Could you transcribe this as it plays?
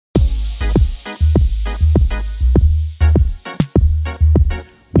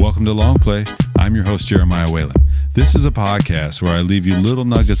welcome to Long Play. I'm your host, Jeremiah Whalen. This is a podcast where I leave you little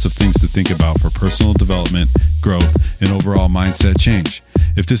nuggets of things to think about for personal development, growth, and overall mindset change.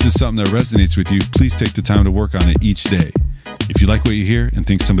 If this is something that resonates with you, please take the time to work on it each day. If you like what you hear and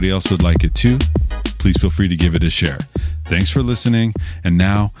think somebody else would like it too, please feel free to give it a share. Thanks for listening, and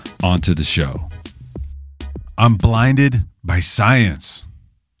now on to the show. I'm blinded by science.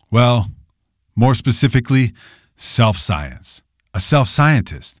 Well, more specifically, self-science. A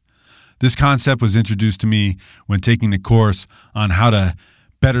self-scientist. This concept was introduced to me when taking the course on how to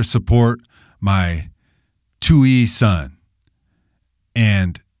better support my 2E son.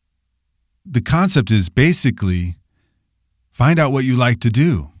 And the concept is basically find out what you like to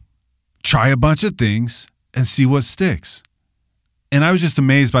do. Try a bunch of things and see what sticks. And I was just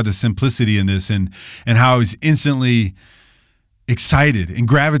amazed by the simplicity in this and how I was instantly excited and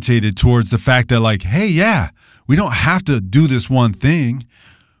gravitated towards the fact that, like, hey, yeah, we don't have to do this one thing.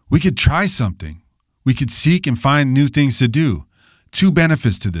 We could try something. We could seek and find new things to do. Two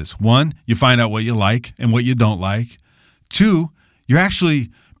benefits to this. One, you find out what you like and what you don't like. Two, you're actually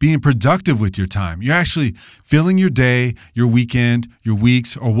being productive with your time. You're actually filling your day, your weekend, your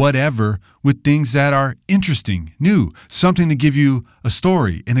weeks, or whatever with things that are interesting, new, something to give you a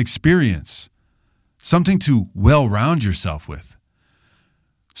story, an experience, something to well-round yourself with.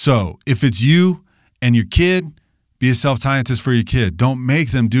 So if it's you and your kid, be a self-scientist for your kid. Don't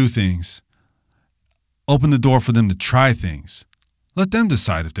make them do things. Open the door for them to try things. Let them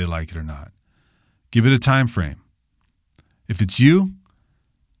decide if they like it or not. Give it a time frame. If it's you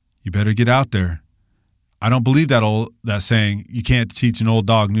better get out there. I don't believe that saying, you can't teach an old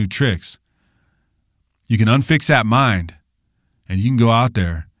dog new tricks. You can unfix that mind, and you can go out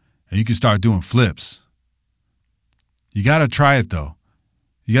there, and you can start doing flips. You got to try it, though.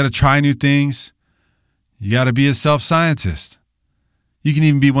 You got to try new things. You got to be a self-scientist. You can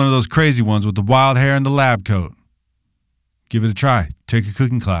even be one of those crazy ones with the wild hair and the lab coat. Give it a try. Take a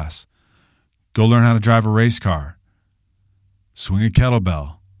cooking class. Go learn how to drive a race car. Swing a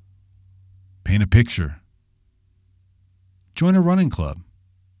kettlebell. Paint a picture. Join a running club.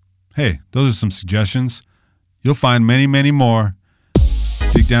 Hey, those are some suggestions. You'll find many, many more.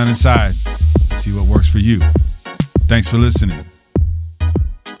 Dig down inside and see what works for you. Thanks for listening.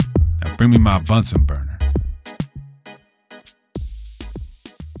 Now bring me my Bunsen burner.